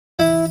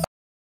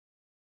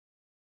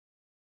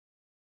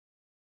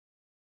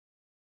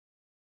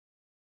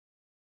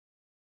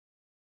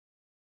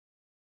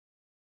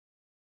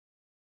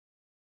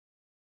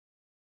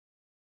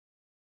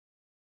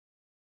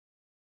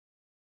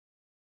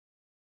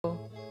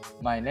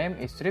My name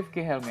is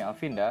Rifqi Helmi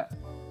Alvinda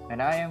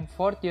and I am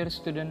 4th year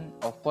student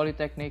of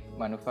Polytechnic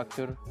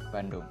Manufacture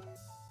Bandung.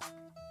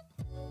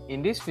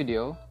 In this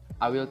video,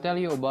 I will tell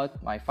you about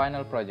my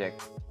final project.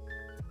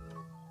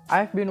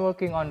 I've been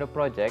working on the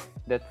project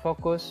that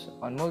focuses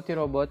on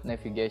multi-robot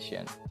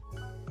navigation.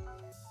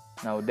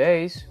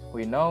 Nowadays,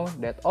 we know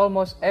that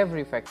almost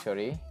every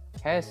factory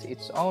has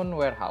its own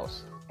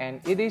warehouse, and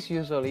it is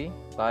usually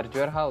large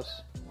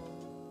warehouse.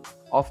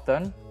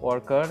 Often,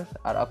 workers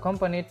are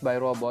accompanied by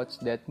robots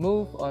that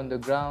move on the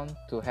ground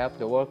to help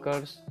the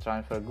workers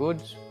transfer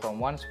goods from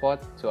one spot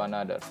to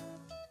another.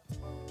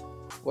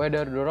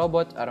 Whether the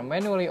robots are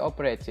manually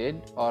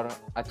operated or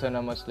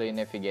autonomously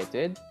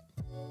navigated,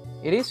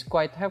 it is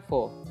quite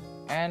helpful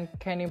and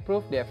can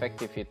improve the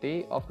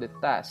effectivity of the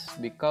task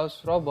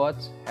because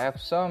robots have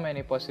so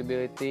many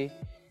possibilities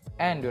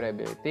and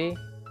durability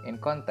in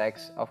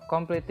context of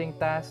completing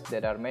tasks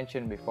that are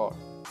mentioned before.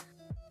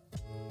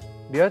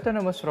 The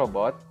autonomous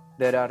robots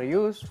that are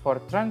used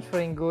for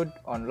transferring goods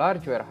on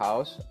large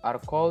warehouse are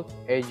called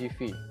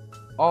AGV,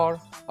 or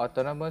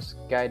Autonomous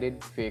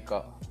Guided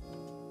Vehicle.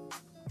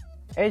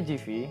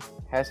 AGV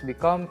has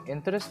become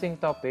interesting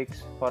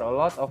topics for a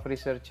lot of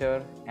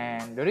researchers,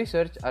 and the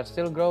research are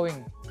still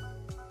growing.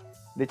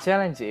 The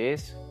challenge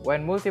is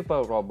when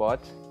multiple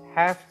robots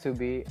have to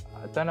be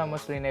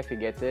autonomously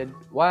navigated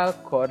while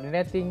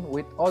coordinating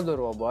with other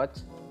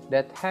robots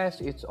that has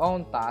its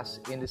own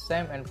tasks in the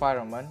same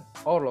environment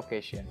or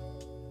location.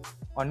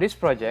 On this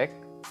project,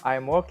 I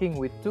am working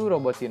with 2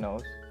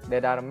 Robotinos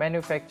that are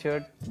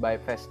manufactured by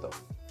Festo.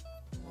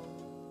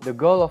 The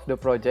goal of the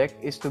project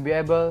is to be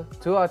able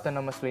to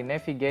autonomously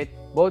navigate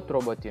both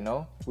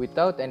Robotino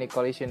without any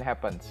collision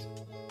happens.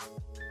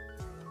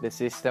 The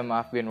system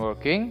I've been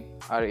working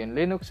are in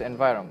Linux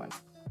environment.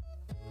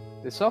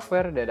 The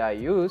software that I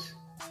use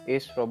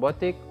is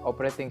Robotik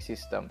operating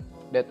system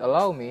that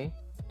allow me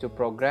to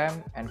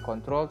program and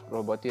control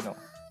Robotino.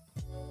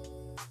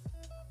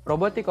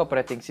 Robotik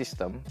operating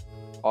system,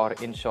 or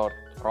in short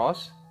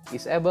ROS,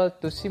 is able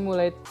to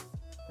simulate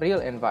real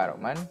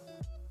environment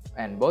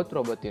and both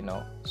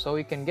Robotino so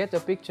we can get a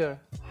picture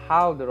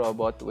how the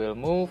robot will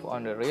move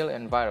on the real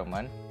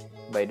environment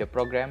by the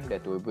program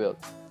that we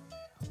built.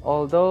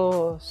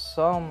 Although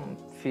some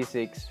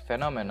physics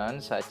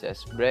phenomena such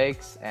as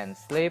brakes and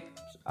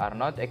slips are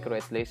not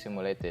accurately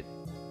simulated.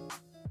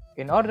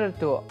 In order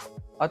to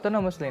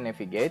autonomously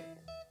navigate,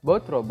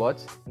 both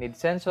robots need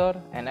sensor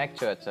and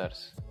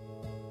actuators.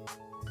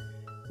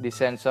 The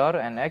sensor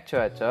and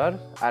actuators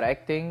are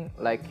acting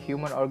like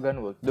human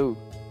organ would do,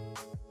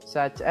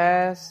 such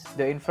as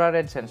the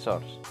infrared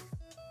sensors.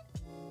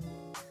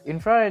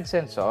 Infrared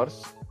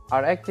sensors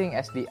are acting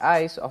as the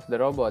eyes of the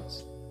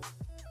robots.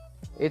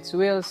 It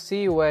will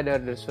see whether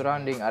the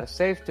surroundings are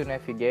safe to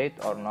navigate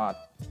or not.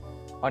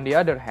 On the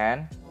other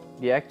hand,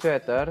 the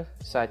actuators,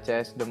 such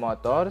as the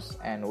motors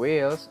and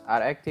wheels,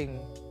 are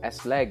acting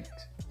as legs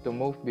to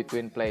move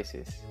between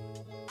places.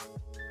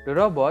 The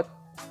robot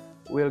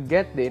will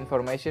get the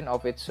information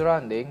of its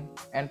surrounding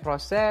and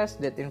process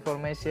that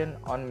information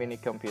on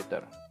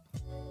mini-computer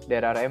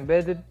that are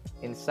embedded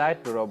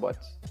inside the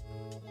robots.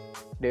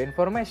 The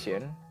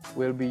information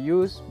will be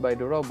used by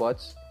the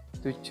robots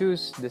to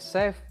choose the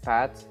safe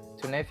path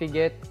to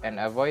navigate and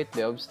avoid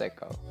the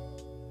obstacle.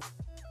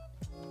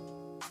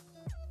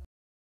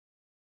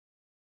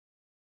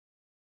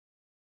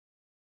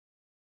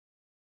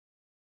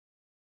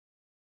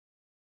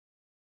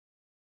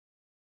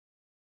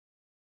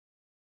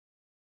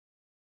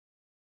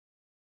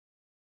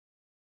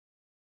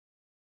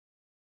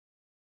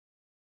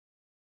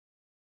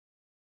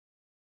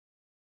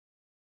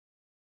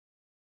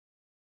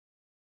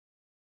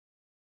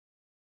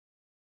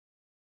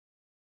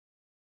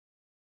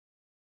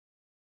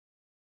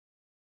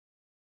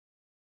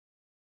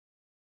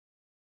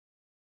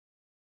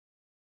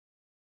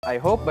 I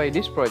hope by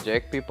this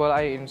project people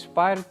are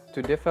inspired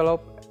to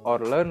develop or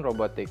learn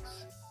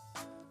robotics.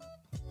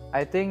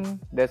 I think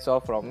that's all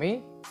from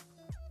me.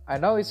 I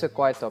know it's a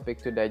quite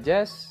topic to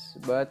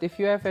digest, but if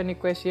you have any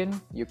question,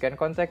 you can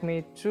contact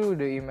me through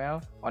the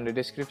email on the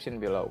description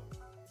below.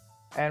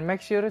 And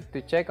make sure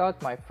to check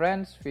out my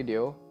friends'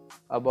 video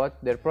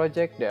about their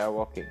project they are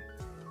working.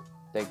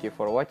 Thank you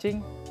for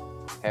watching.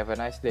 Have a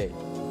nice day.